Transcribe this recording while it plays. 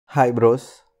Hi bros,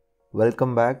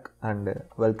 welcome back and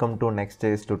welcome to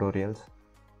Next.js tutorials.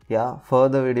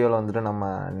 Further video வந்துட்டு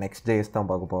நம்ம Next.js தான்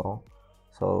பார்க்க போகிறோம்.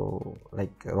 ஸோ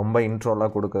ரொம்ப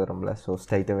இன்ட்ரோலாம் கொடுக்க விரும்பல. ஸோ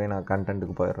ஸ்ட்ரைட்டாகவே நான்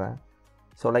கண்டென்ட்டுக்கு போயிடுறேன்.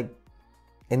 ஸோ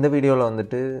இந்த வீடியோவில்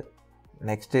வந்துட்டு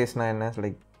Next.jsனால் என்ன,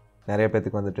 நிறைய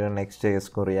பேர்த்துக்கு வந்துட்டு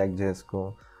Next.jsக்கும்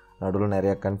React.jsக்கும் நடுவில்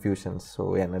நிறையா கன்ஃபியூஷன்ஸ். ஸோ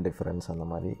என்ன டிஃப்ரென்ஸ் அந்த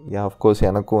மாதிரி அஃப்கோர்ஸ்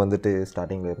எனக்கும் வந்துட்டு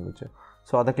ஸ்டார்டிங்கில் இருந்துச்சு.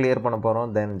 ஸோ அதை கிளியர் பண்ண போகிறோம்.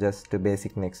 தென் just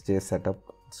basic Next.js setup,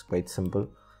 it's quite simple.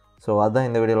 So அதுதான்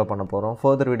இந்த வீடியோவில் பண்ண போகிறோம்.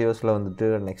 ஃபர்தர் வீடியோஸில் வந்துட்டு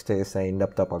Next.jsஐ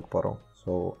இன்டெப்த்தாக பார்க்க போகிறோம்.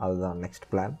 ஸோ அதுதான் next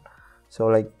plan. So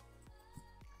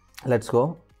let's go.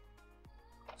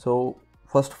 So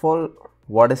first of all,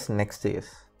 what is Next.js?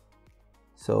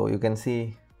 So you can see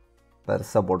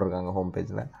பெருசாக போட்டிருக்காங்க ஹோம்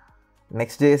பேஜில்.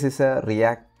 Next.js is a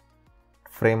React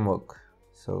framework.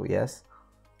 So S,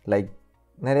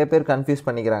 நிறைய பேர் கன்ஃபியூஸ்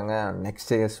பண்ணிக்கிறாங்க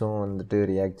Next.jsம் வந்துட்டு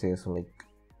React.jsம்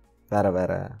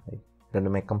வேறு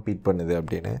ரெண்டுமே கம்பீட் பண்ணுது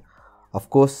அப்படின்னு.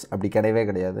 அஃப்கோர்ஸ் அப்படி கிடையவே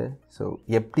கிடையாது. ஸோ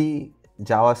எப்படி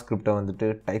ஜாவா ஸ்கிரிப்டை வந்துட்டு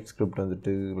டைப்ஸ்கிரிப்ட்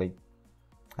வந்துட்டு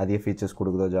அதிக ஃபீச்சர்ஸ்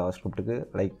கொடுக்குதோ ஜாவா ஸ்கிரிப்டுக்கு,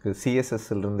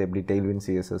 சிஎஸ்எஸ்லேருந்து எப்படி டெய்ல்வின்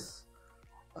சிஎஸ்எஸ்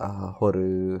ஒரு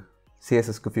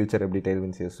சிஎஸ்எஸ்க்கு ஃப்யூச்சர் எப்படி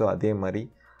டெய்ல்வின் சிஎஸ்ஸோ அதே மாதிரி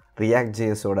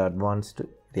React.jsோட அட்வான்ஸ்டு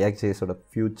React.jsோட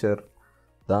ஃப்யூச்சர்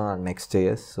தான்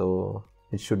Next.js. So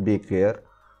it should be clear.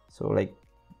 So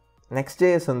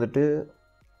Next.js வந்துட்டு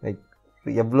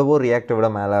எவ்வளவோ ரியாக்டை விட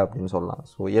மேலே அப்படின்னு சொல்லலாம்.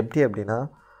 ஸோ எப்படி அப்படின்னா,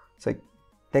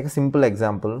 take a simple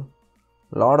example.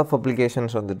 Lot of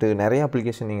applications வந்துட்டு நிறைய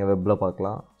அப்ளிகேஷன் நீங்கள் வெப்பில்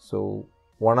பார்க்கலாம். ஸோ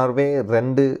ஒன் ஆர் வே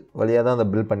ரெண்டு வழியாக தான் அதை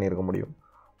பில்ட் பண்ணியிருக்க முடியும்.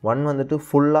 ஒன் வந்துட்டு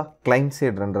ஃபுல்லாக கிளைண்ட்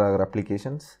சைடு ரெண்டர் ஆகிற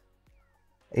அப்ளிகேஷன்ஸ்,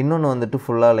 இன்னொன்று வந்துட்டு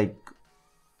ஃபுல்லாக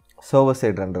சர்வர்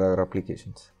சைடு ரெண்டர் ஆகிற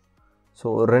அப்ளிகேஷன்ஸ். ஸோ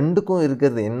ரெண்டுக்கும்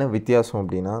இருக்கிறது என்ன வித்தியாசம்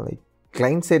அப்படின்னா,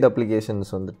 கிளைண்ட் சைடு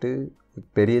அப்ளிகேஷன்ஸ் வந்துட்டு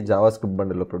பெரிய ஜாவாஸ்கிரிப்ட்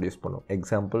பண்டில் ப்ரொடியூஸ் பண்ணும்.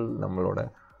 எக்ஸாம்பிள் நம்மளோட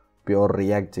pure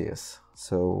React.js.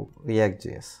 So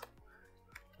React.js,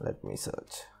 let me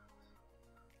search.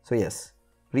 So S,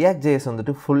 React.js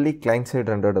வந்துட்டு fully client side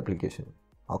rendered application.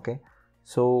 Okay,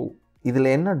 so இதில்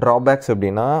என்ன ட்ராபேக்ஸ்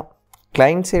அப்படின்னா,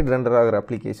 கிளைண்ட் சைடு ரெண்டர் ஆகிற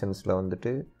அப்ளிகேஷன்ஸில்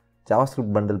வந்துட்டு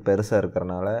ஜாவாஸ்கிரிப்ட் பண்டில் பெருசாக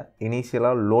இருக்கிறனால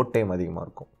இனிஷியலாக லோட் டைம் அதிகமாக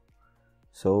இருக்கும்.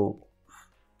 ஸோ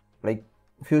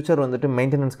ஃப்யூச்சர் வந்துட்டு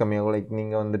மெயின்டெனன்ஸ் கம்மியாகும்.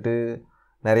 நீங்கள் வந்துட்டு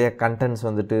நிறைய கண்டென்ட்ஸ்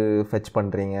வந்துட்டு ஃபெச்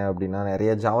பண்ணுறீங்க அப்படின்னா,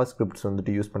 நிறைய ஜாவா ஸ்கிரிப்ட்ஸ்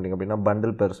வந்துட்டு யூஸ் பண்ணுறீங்க அப்படின்னா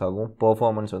பண்டில் பெருசாகும்.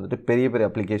 பெர்ஃபார்மன்ஸ் வந்துட்டு பெரிய பெரிய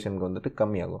அப்ளிகேஷனுக்கு வந்துட்டு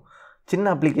கம்மியாகும். சின்ன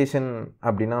அப்ளிகேஷன்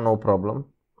அப்படின்னா no problem,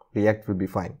 React will be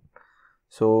fine.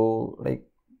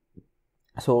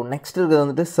 So next இருக்கிறது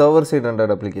வந்துட்டு server side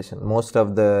rendered application. Most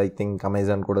of the think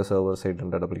Amazon கூட சர்வர் சைட்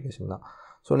ரெண்டர்ட் அப்ளிகேஷன் தான்.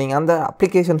 ஸோ நீங்கள் அந்த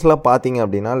அப்ளிகேஷன்ஸ்லாம் பார்த்தீங்க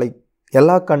அப்படின்னா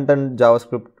எல்லா கண்டென்ட் ஜாவா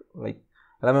ஸ்கிரிப்ட்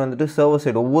எல்லாமே வந்துட்டு சர்வர்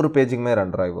சைடு ஒவ்வொரு பேஜுக்குமே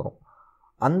ரெண்டர் ஆகி வரும்.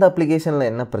 அந்த அப்ளிகேஷனில்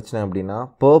என்ன பிரச்சனை அப்படின்னா,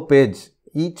 பர் பேஜ்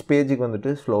ஈச் பேஜுக்கு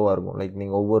வந்துட்டு ஸ்லோவாக இருக்கும்.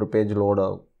 நீங்கள் ஒவ்வொரு பேஜ் லோட்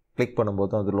ஆகும், கிளிக்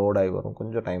பண்ணும்போதும் அது லோட் ஆகி வரும்,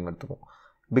 கொஞ்சம் டைம் எடுத்துக்கும்.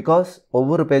 பிகாஸ்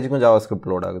ஒவ்வொரு பேஜுக்கும் ஜாவா ஸ்கிரிப்ட்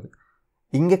லோட் ஆகுது.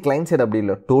 இங்கே கிளைண்ட் சைடு அப்படி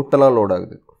இல்லை, டோட்டலாக லோட்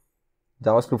ஆகுது.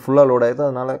 ஜாவா ஸ்கிரிப்ட் ஃபுல்லாக லோட் ஆகுது.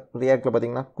 அதனால் ரியாக்டில்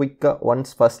பார்த்தீங்கன்னா குயிக்காக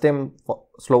ஒன்ஸ் ஃபஸ்ட் டைம்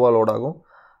ஸ்லோவாக லோட் ஆகும்,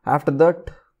 ஆஃப்டர் தட்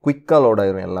குயிக்காக லோட்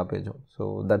ஆகிடும் எல்லா பேஜும். So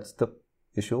that's the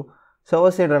issue.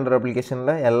 Server side render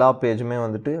அப்ளிகேஷனில் எல்லா பேஜுமே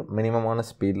வந்துட்டு மினிமமான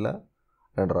ஸ்பீடில்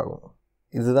ரெண்டர் ஆகும்.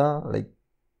 இதுதான்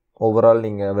ஓவரால்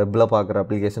நீங்கள் வெப்பில் பார்க்குற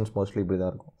அப்ளிகேஷன்ஸ் மோஸ்ட்லி இப்படி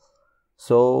தான் இருக்கும்.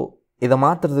 ஸோ இதை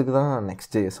மாற்றுறதுக்கு தான்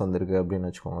Next.js வந்திருக்கு அப்படின்னு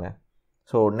வச்சுக்கோங்களேன்.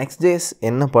 ஸோ Next.js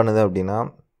என்ன பண்ணுது அப்படின்னா,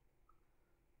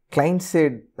 client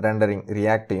side rendering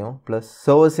ரியாக்டையும் plus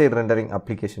server side rendering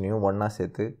அப்ளிகேஷனையும் ஒன்றா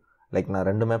சேர்த்து நான்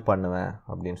ரெண்டுமே பண்ணுவேன்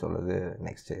அப்படின்னு சொல்லுது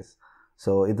Next.js.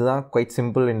 ஸோ இதுதான் quite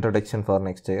simple introduction for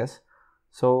Next.js.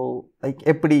 So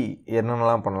எப்படி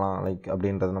என்னென்னலாம் பண்ணலாம்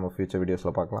அப்படின்றத நம்ம ஃப்யூச்சர்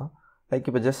வீடியோஸில் பார்க்கலாம்.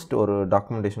 இப்போ ஜஸ்ட் ஒரு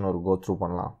டாக்குமெண்டேஷன் ஒரு Gothrough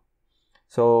பண்ணலாம்.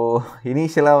 ஸோ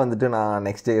இனிஷியலாக வந்துட்டு நான்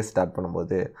Next.js ஸ்டார்ட்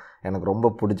பண்ணும்போது எனக்கு ரொம்ப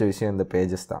பிடிச்ச விஷயம் இந்த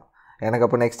பேஜஸ் தான். எனக்கு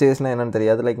அப்போ Next.jsனால் என்னென்னு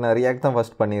தெரியாது. நான் React தான்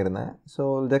ஃபஸ்ட் பண்ணியிருந்தேன். ஸோ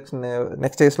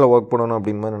Next.jsல ஒர்க் பண்ணணும்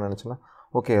அப்படின்னு மாதிரி நினச்சேன்னா,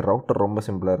 ஓகே ரவுட்டர் ரொம்ப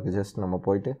சிம்பிளாக இருக்குது. ஜஸ்ட் நம்ம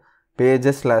போயிட்டு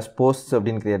pages/posts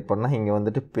அப்படின்னு க்ரியேட் பண்ணால் இங்கே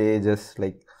வந்துட்டு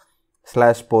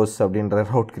pages/posts அப்படின்ற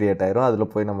ரவுட் க்ரியேட் ஆயிரும்.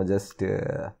 அதில் போய் நம்ம ஜஸ்ட்டு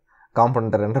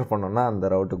காம்பனண்ட்டை ரெண்டர் பண்ணோன்னா அந்த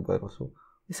ரவுட்டுக்கு போயிடும். ஸோ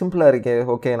சிம்பிளாக இருக்கே,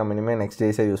 ஓகே நம்ம இனிமேல்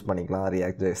Next.jsஐ யூஸ் பண்ணிக்கலாம்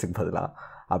React.jsக்கு பதிலாக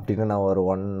அப்படின்னு நான் ஒரு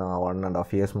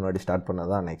 1.5 years முன்னாடி ஸ்டார்ட் பண்ணது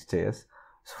தான் Next.js.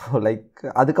 ஸோ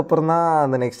அதுக்கப்புறம் தான்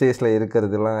அந்த Next.jsல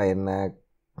இருக்கிறதுலாம் என்ன,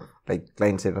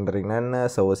 கிளைண்ட் சைட் ரெண்டரிங்னா என்ன,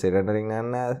 சர்வர் சைட் ரெண்டரிங்னா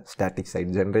என்ன, ஸ்டாட்டிக்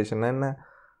சைட் ஜென்ரேஷன் என்ன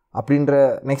அப்படின்ற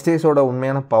Next.jsோட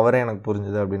உண்மையான பவரே எனக்கு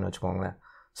புரிஞ்சுது அப்படின்னு வச்சுக்கோங்களேன்.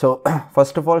 So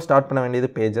first of all start பண்ண வேண்டியது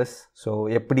பேஜஸ். ஸோ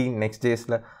எப்படி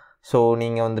Next.jsல, ஸோ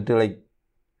நீங்கள் வந்துட்டு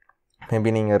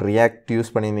மேபி நீங்கள் React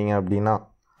யூஸ் பண்ணியிருந்தீங்க அப்படின்னா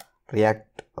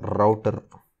React ரவுட்டர்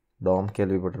DOM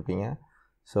கேள்விப்பட்டிருப்பீங்க.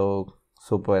 ஸோ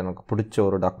சூப்பர், எனக்கு பிடிச்ச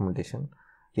ஒரு டாக்குமெண்டேஷன்.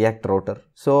 React router.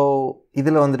 ஸோ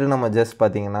இதில் வந்துட்டு நம்ம ஜஸ்ட்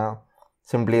பார்த்திங்கன்னா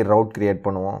சிம்பிளி ரவுட் க்ரியேட்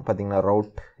பண்ணுவோம். பார்த்திங்கன்னா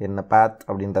ரவுட் என்ன path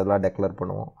அப்படின்றதெல்லாம் டெக்ளேர்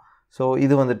பண்ணுவோம். ஸோ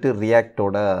இது வந்துட்டு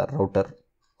ரியாக்டோட ரவுட்டர்.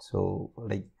 ஸோ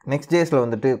லைக் Next.jsல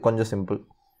வந்துட்டு கொஞ்சம்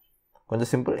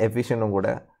சிம்பிள் எஃபிஷியன்ட்டும் கூட.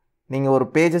 நீங்கள் ஒரு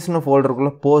பேஜஸ்னு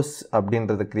ஃபோல்டருக்குள்ளே போஸ்ட்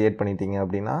அப்படின்றத க்ரியேட் பண்ணிட்டீங்க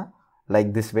அப்படின்னா லைக்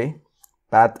திஸ் வே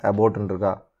path aboutன்னு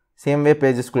இருக்கா, சேம் வே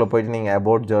பேஜஸ்குள்ளே போய்ட்டு நீங்கள்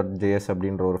about.js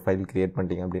அப்படின்ற ஒரு ஃபைல் க்ரியேட்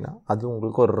பண்ணிட்டீங்க அப்படின்னா அது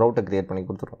உங்களுக்கு ஒரு ரவுட்டை க்ரியேட் பண்ணி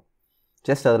கொடுத்துரும்.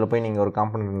 ஜஸ்ட் அதில் போய் நீங்கள் ஒரு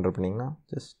காம்பனண்ட் என்டர் பண்ணிங்கன்னா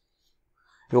just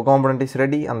your component is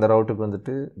ready. அந்த ரவுட்டுக்கு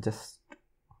வந்துட்டு ஜஸ்ட்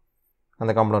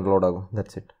அந்த காம்பனண்ட் லோட் ஆகும்.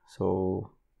 That's it. ஸோ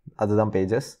அதுதான்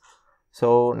pages. So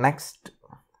next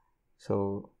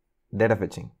data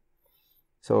fetching.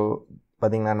 So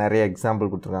பார்த்திங்கன்னா நிறைய எக்ஸாம்பிள்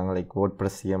கொடுத்துருக்காங்க like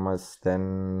WordPress CMS, then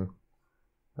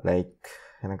like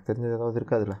எனக்கு தெரிஞ்சது ஏதாவது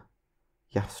இருக்குது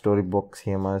அதில் story book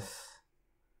CMS,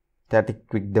 static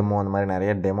quick demo, அந்த மாதிரி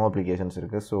நிறைய டெமோ அப்ளிகேஷன்ஸ்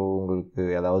இருக்குது. ஸோ உங்களுக்கு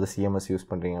ஏதாவது CMS யூஸ்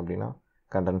பண்ணுறீங்க அப்படின்னா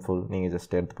கண்டென்ட்ஃபுல் நீங்கள்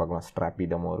ஜஸ்ட் எடுத்து பார்க்கலாம். ஸ்ட்ராப்பி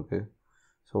டெமோ இருக்குது.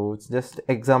 So it's just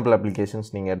example applications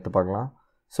நீங்கள் எடுத்து பார்க்கலாம்.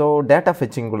 ஸோ டேட்டா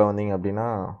ஃபெச்சிங்குள்ளே வந்தீங்க அப்படின்னா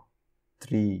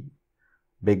 3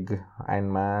 பிக்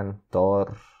அயன்மேன்,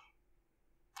 தார்,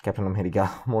 கேப்டன் அமெரிக்கா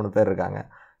 3 பேர் இருக்காங்க.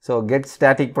 So get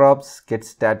static props, get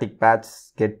static batch,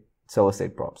 get server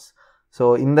side props. So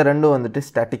இந்த ரெண்டும் வந்துட்டு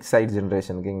ஸ்டாட்டிக் சைட்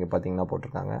ஜென்ரேஷனுக்கு இங்கே பார்த்தீங்கன்னா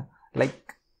போட்டிருக்காங்க. லைக்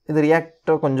இது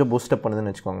ரியாக்டோ கொஞ்சம் பூஸ்டப்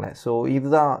பண்ணுதுன்னு வச்சுக்கோங்களேன். ஸோ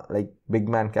இதுதான் like big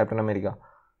man captain America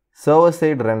server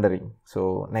side rendering. So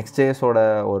Next.jsோட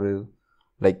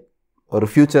ஒரு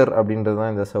ஃபியூச்சர் அப்படின்றது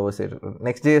தான் இந்த சர்வர் சைட்.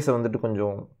 Next.jsஐ வந்துட்டு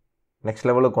கொஞ்சம் நெக்ஸ்ட்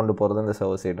லெவலுக்கு கொண்டு போகிறது இந்த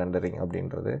சர்வர் சைட் ரெண்டரிங்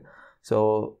அப்படின்றது. ஸோ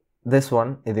திஸ்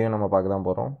ஒன் இதையும் நம்ம பார்க்க தான்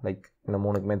போகிறோம். லைக் இந்த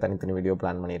 3க்குமே தனித்தனி வீடியோ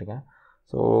பிளான் பண்ணியிருக்கேன்.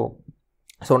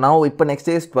 ஸோ நான் இப்போ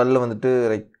Next.js 12 வந்துட்டு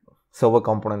லைக் சர்வர்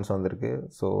காம்போனன்ட்ஸ் வந்திருக்கு.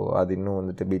 ஸோ அது இன்னும்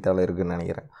வந்துட்டு பீட்டாவில் இருக்குதுன்னு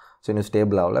நினைக்கிறேன். ஸோ இன்னும்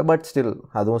ஸ்டேபிள் ஆகலை. பட் ஸ்டில்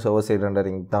அதுவும் சர்வர் சைட்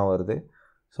ரெண்டரிங் தான் வருது.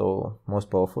 So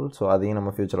most powerful. ஸோ அதையும்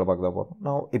நம்ம ஃப்யூச்சரில் பார்க்க தான் போகிறோம்.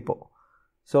 நான் இப்போது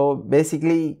ஸோ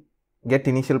பேசிக்லி கெட்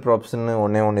இனிஷியல் ப்ராப்ஸ்ன்னு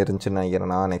ஒன்று இருந்துச்சுன்னு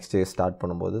நினைக்கிறேன் நான் Next.js ஸ்டார்ட்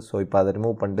பண்ணும்போது. ஸோ இப்போ அதை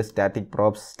ரிமூவ் பண்ணிட்டு ஸ்டாட்டிக்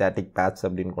ப்ராப்ஸ், ஸ்டாட்டிக் பேட்ச்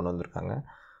அப்படின்னு கொண்டு வந்திருக்காங்க.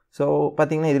 ஸோ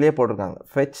பார்த்திங்கன்னா இதிலே போட்டிருக்காங்க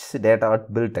fetch data at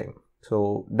build time. So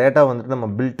data வந்துட்டு நம்ம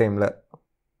பில்ட் டைமில்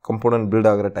கம்போனன்ட் பில்ட்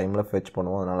ஆகிற டைமில் ஃபெச்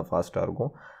பண்ணுவோம். அதனால் ஃபாஸ்ட்டாக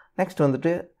இருக்கும். நெக்ஸ்ட்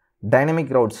வந்துட்டு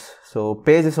டைனமிக் ரவுட்ஸ். ஸோ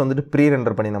பேஜஸ் வந்துட்டு ப்ரீ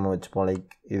ரெண்டர் பண்ணி நம்ம வச்சுப்போம் லைக்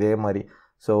இதே மாதிரி.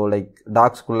 ஸோ லைக்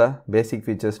டாக்ஸ்குள்ளே பேசிக்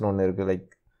ஃபீச்சர்ஸ்னு ஒன்று இருக்குது, லைக்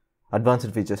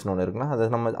அட்வான்ஸ்டு ஃபீச்சர்ஸ்னு ஒன்று இருக்குன்னா அதை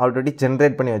நம்ம ஆல்ரெடி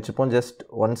ஜென்ரேட் பண்ணி வச்சுப்போம். ஜஸ்ட்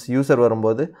ஒன்ஸ் யூசர்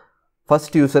வரும்போது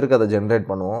ஃபஸ்ட் யூசருக்கு அதை ஜென்ரேட்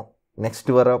பண்ணுவோம். நெக்ஸ்ட்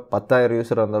வர 10,000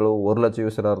 யூஸராக இருந்தாலும் 1,00,000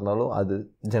 யூஸராக இருந்தாலும் அது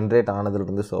ஜென்ரேட்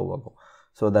ஆனதுலேருந்து சர்வ் ஆகும்.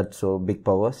 So that's so peak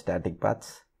power static batch.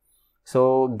 So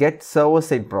get server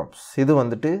side props இது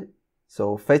வந்துட்டு so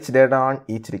fetch data on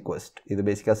each request. இது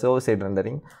பேசிக்காக server side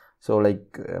rendering. So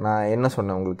like நான் என்ன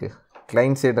சொன்னேன் உங்களுக்கு,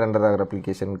 கிளைண்ட் சைட் ரெண்டர் ஆகிற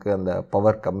அப்ளிகேஷனுக்கு அந்த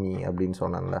பவர் கம்மி அப்படின்னு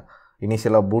சொன்னேன்ல,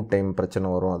 இனிஷியலாக பூட் டைம்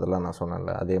பிரச்சனை வரும் அதெல்லாம் நான்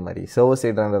சொன்னேன்ல, அதே மாதிரி சர்வர்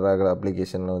சைட் ரெண்டர் ஆகிற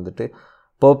அப்ளிகேஷனில் வந்துட்டு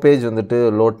பர் பேஜ் வந்துட்டு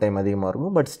லோட் டைம் அதிகமாக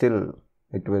இருக்கும். பட் ஸ்டில்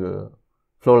இட் வில்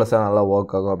ஃப்ளோலெஸ்ஸாக நல்லா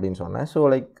ஒர்க் ஆகும் அப்படின்னு சொன்னேன். ஸோ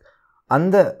லைக்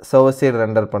அந்த சர்வர் சைட்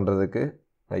ரெண்டர் பண்ணுறதுக்கு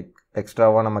லைக்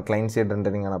எக்ஸ்ட்ராவாக நம்ம கிளைண்ட் சைட்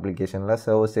ரெண்டரிங்கான அப்ளிகேஷனில்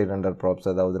சர்வர் சைட் ரெண்டர் ப்ராப்ஸ்,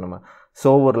 அதாவது நம்ம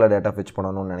சர்வரில் டேட்டா ஃபெச்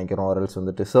பண்ணணும்னு நினைக்கிறோம், ஆர்எல்ஸ்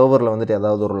வந்துட்டு சர்வரில் வந்துட்டு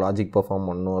ஏதாவது ஒரு லாஜிக் பெர்ஃபார்ம்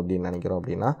பண்ணணும் அப்படின்னு நினைக்கிறோம்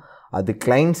அப்படின்னா அது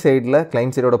கிளைண்ட்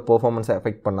சைடோட பெர்ஃபார்மன்ஸை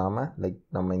எஃபெக்ட் பண்ணாமல் லைக்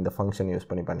நம்ம இந்த ஃபங்க்ஷன் யூஸ்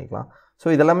பண்ணிக்கலாம். ஸோ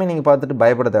இதெல்லாமே நீங்கள் பார்த்துட்டு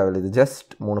பயப்பட தேவையில்லை. இது ஜஸ்ட்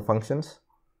 3 ஃபங்க்ஷன்ஸ்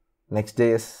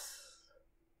Next.js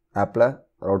ஆப்பில்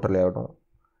ரவுட்டர்லேயே ஆகட்டும்,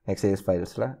 Next.js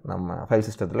ஃபைல்ஸில் நம்ம ஃபைல்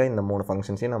சிஸ்டத்தில் இந்த 3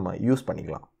 ஃபங்க்ஷன்ஸையும் நம்ம யூஸ்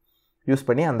பண்ணிக்கலாம். யூஸ்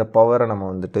பண்ணி அந்த பவரை நம்ம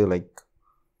வந்துட்டு லைக்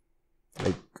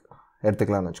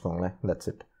எடுத்துக்கலாம்னு வச்சுக்கோங்களேன். That's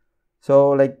it. So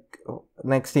like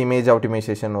next image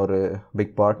optimisation ஒரு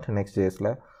பிக் பார்ட் Next.jsல.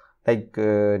 லைக்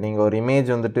நீங்கள் ஒரு இமேஜ்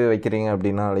வந்துட்டு வைக்கிறீங்க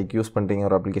அப்படின்னா லைக் யூஸ் பண்ணுறீங்க,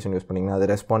 ஒரு அப்ளிகேஷன் யூஸ் பண்ணிங்கன்னா அது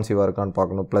ரெஸ்பான்சிவாக இருக்கான்னு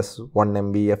பார்க்கணும். ப்ளஸ் 1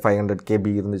 MB 500 KB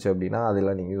இருந்துச்சு அப்படின்னா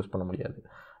அதெல்லாம் நீங்கள் யூஸ் பண்ண முடியாது.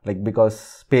 லைக் பிகாஸ்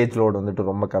பேஜ் லோடு வந்துட்டு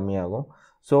ரொம்ப கம்மியாகும்.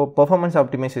 ஸோ பர்ஃபார்மன்ஸ்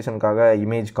ஆப்டிமைசேஷனுக்காக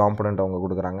இமேஜ் காம்பனண்ட் அவங்க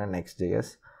கொடுக்குறாங்க Next.js.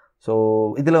 ஸோ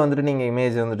இதில் வந்துட்டு நீங்கள்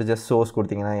இமேஜ் வந்துட்டு ஜஸ்ட் சோர்ஸ்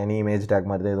கொடுத்தீங்கன்னா எனி இமேஜ் டேக்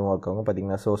மாதிரி தான் எதுவும் ஒர்க் ஆகும்.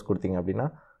 பார்த்தீங்கன்னா சோர்ஸ் கொடுத்தீங்க அப்படின்னா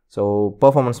ஸோ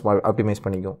பர்ஃபார்மன்ஸ் ஆப்டிமைஸ்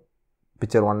பண்ணிக்கும்.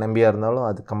 பிக்சர் 1 MB இருந்தாலும்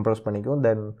அது கம்ப்ரஸ் பண்ணிக்கும்.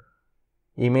 தென்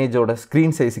இமேஜோட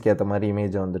ஸ்க்ரீன் சைஸுக்கு ஏற்ற மாதிரி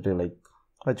இமேஜை வந்துட்டு லைக்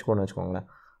வச்சுக்கோங்களேன்.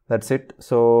 That's it.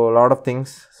 So lot of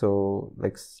things. So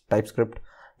like TypeScript,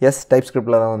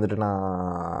 டைப்ஸ்கிரிப்டில் தான் வந்துட்டு நான்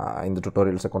இந்த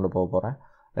டுட்டோரியல்ஸை கொண்டு போக போகிறேன்.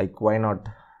 லைக் வை நாட்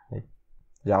லைக்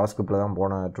ஜாவாஸ்கிரிப்டில் தான்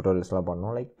போன டுட்டோரியல்ஸ்லாம்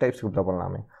பண்ணோம், லைக் டைப்ஸ்கிரிப்டில்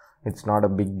பண்ணலாமே, it's not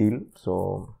a big deal. So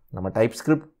நம்ம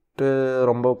டைப்ஸ்கிரிப்ட்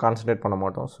ரொம்ப கான்சன்ட்ரேட் பண்ண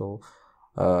மாட்டோம். ஸோ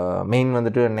மெயின்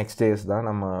வந்துட்டு Next.js தான்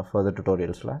நம்ம ஃபர்தர்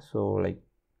டுட்டோரியல்ஸில். ஸோ லைக்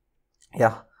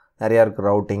நிறையா இருக்குது,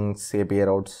 ரவுட்டிங்ஸ், API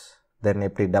ரவுட்ஸ், தென்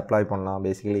எப்படி டெப்ளாய் பண்ணலாம்.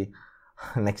 பேசிக்கலி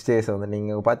Next.js வந்து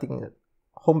நீங்கள் பார்த்தீங்க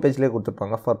ஹோம் பேஜ்லேயே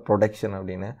கொடுத்துருப்பாங்க ஃபார் ப்ரொடக்ஷன்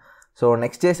அப்படின்னு. ஸோ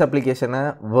Next.js அப்ளிகேஷனை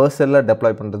Vercelல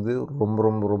டெப்ளாய் பண்ணுறது ரொம்ப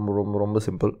ரொம்ப ரொம்ப ரொம்ப ரொம்ப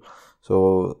சிம்பிள். ஸோ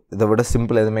இதை விட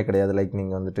சிம்பிள் எதுவுமே கிடையாது. லைக்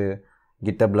நீங்கள் வந்துட்டு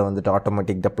கிட்டப்பில் வந்துட்டு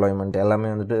ஆட்டோமேட்டிக் டெப்ளாய்மெண்ட் எல்லாமே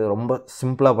வந்துட்டு ரொம்ப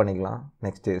சிம்பிளாக பண்ணிக்கலாம்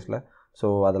Next.jsல. ஸோ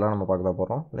அதெல்லாம் நம்ம பார்க்க தான்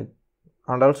போகிறோம். லைக்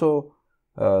அண்ட் ஆல்சோ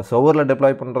சர்வரில்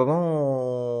டெப்ளாய் பண்ணுறதும்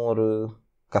ஒரு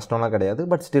கஷ்டம்லாம் கிடையாது.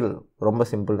 பட் ஸ்டில் ரொம்ப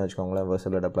சிம்பிள்னு வச்சுக்கோங்களேன்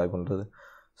Vercelல டெப்ளாய் பண்ணுறது.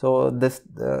 So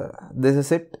this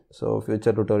is it. So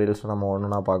future டுட்டோரியல்ஸில் நம்ம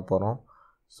ஒன்றுனா பார்க்க போகிறோம்.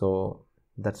 So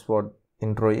that's what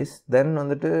intro is. தென்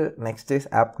வந்துட்டு Next.js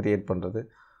ஆப் க்ரியேட் பண்ணுறது.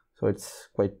 So it's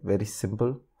quite very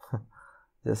simple.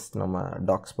 Just நம்ம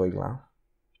டாக்ஸ் போய்க்கலாம்.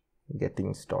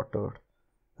 Getting started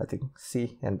I think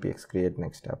npx create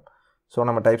next app. So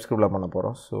நம்ம டைப்ஸ்கிரிப்டில் பண்ண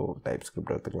போகிறோம். ஸோ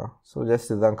டைப்ஸ்கிரிப்ட் எடுத்துக்கலாம். ஸோ ஜஸ்ட்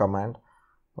இதுதான் கமாண்ட்.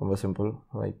 ரொம்ப simple.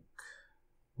 Like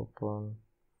open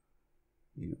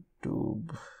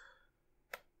YouTube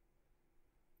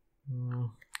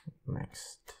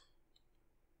next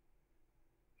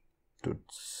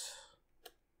tuts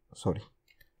sorry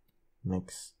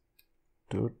next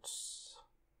tuts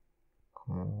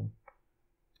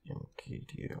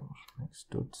mkdir next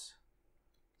tuts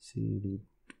cd.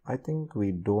 I think we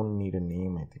don't need a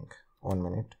name. I think 1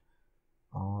 minute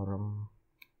or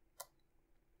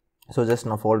so just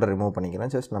நான் folder remove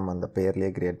பண்ணிக்கிறேன். just நம்ம அந்த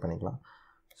பேர்லயே create பண்ணிக்கலாம்.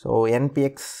 so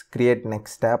npx create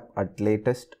next app at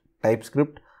latest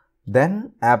typescript then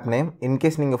app name. in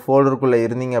case நீங்கள் ஃபோல்டருக்குள்ளே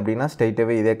இருந்தீங்க அப்படின்னா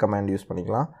ஸ்ட்ரைட்டாகவே இதே கமாண்ட் யூஸ்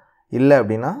பண்ணிக்கலாம். இல்லை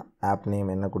அப்படின்னா ஆப் நேம்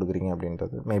என்ன கொடுக்குறீங்க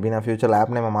அப்படின்றது மேபி நான் ஃப்யூச்சரில்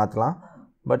ஆப் நேமை மாற்றலாம்.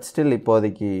 பட் ஸ்டில்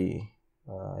இப்போதைக்கு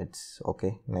இட்ஸ் ஓகே.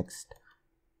 நெக்ஸ்ட்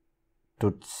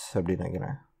டுட்ஸ் அப்படின்னு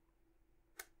நினைக்கிறேன்.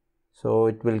 So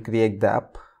it will create the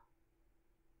app.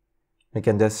 We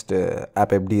can just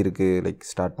app எப்படி இருக்குது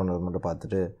லைக் ஸ்டார்ட் பண்ணுறது மட்டும்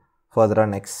பார்த்துட்டு ஃபர்தராக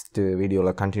நெக்ஸ்ட்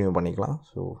வீடியோவில் கண்டினியூ பண்ணிக்கலாம்.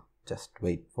 So just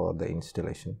wait for the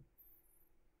installation.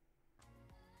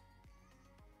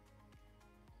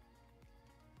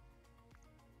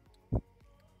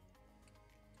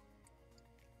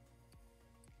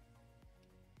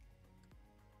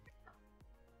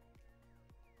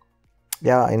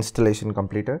 Yeah, installation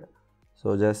completed. So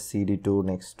just cd2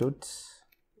 next tuts,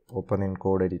 open in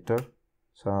code editor.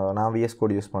 So now VS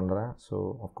Code use பண்றேன். So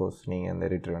of course நீங்க இந்த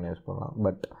editor வேணா யூஸ் பண்ணலாம்.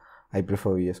 But I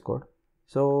prefer VS Code.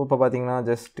 So இப்போ பாத்தீங்கன்னா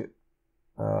just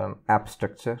app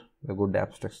structure, the good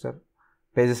app structure.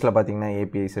 Pagesல பாத்தீங்கன்னா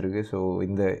APIs இருக்கு. So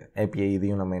இந்த API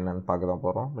இதையும் நம்ம என்னன்னு பார்க்க தான்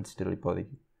போறோம். But still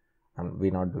இப்போதைக்கு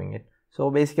we not doing it. So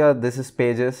basically this is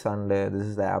pages and this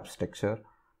is the app structure.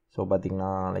 So பாத்தீங்கன்னா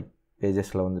like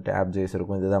பேஜஸில் வந்துட்டு app.js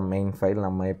இருக்கும். இதுதான் மெயின் ஃபைல்.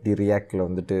 நம்ம எப்படி ரியாக்டில்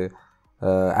வந்துட்டு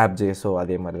app.jsோ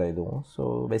அதே மாதிரி தான் இதுவும். ஸோ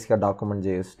பேசிக்காக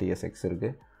document.js tsx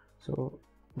இருக்குது. So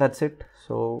that's it.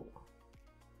 So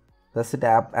that's it.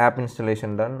 App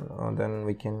installation ton. Then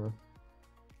we can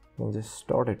just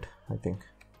start it. I think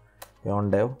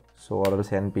on dev. So or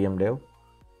else npm dev.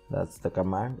 That's the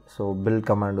command. So build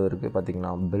command இருக்குது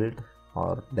பார்த்தீங்கன்னா build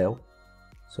or dev.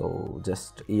 So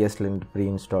just ESLint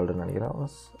pre-installed நினைக்கிறேன்.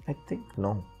 I think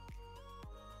no.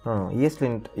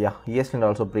 ESLint, yeah, ESLint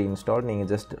also pre-installed. நீங்கள்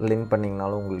just link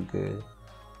பண்ணிங்கனாலும் உங்களுக்கு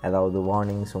ஏதாவது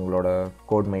warnings உங்களோட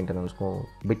code மெயின்டெனன்ஸ்க்கும்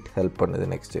bit help பண்ணுது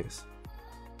Next.js.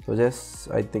 So just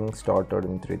I think started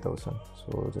in 3000.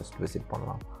 So just visit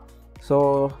பண்ணலாம். So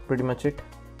pretty much it.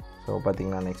 So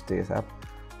பார்த்தீங்கன்னா Next.js app.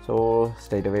 So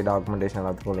ஸ்ட்ரைட்டாகவே documentation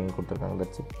எல்லாத்துக்கும் link கொடுத்துருக்காங்க.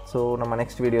 That's it. So நம்ம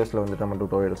நெக்ஸ்ட் வீடியோஸில் வந்துட்டு நம்ம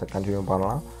டுட்டோரியல்ஸை கண்டினியூ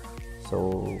பண்ணலாம். So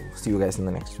see you guys in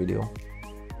the next video.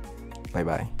 Bye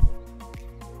bye.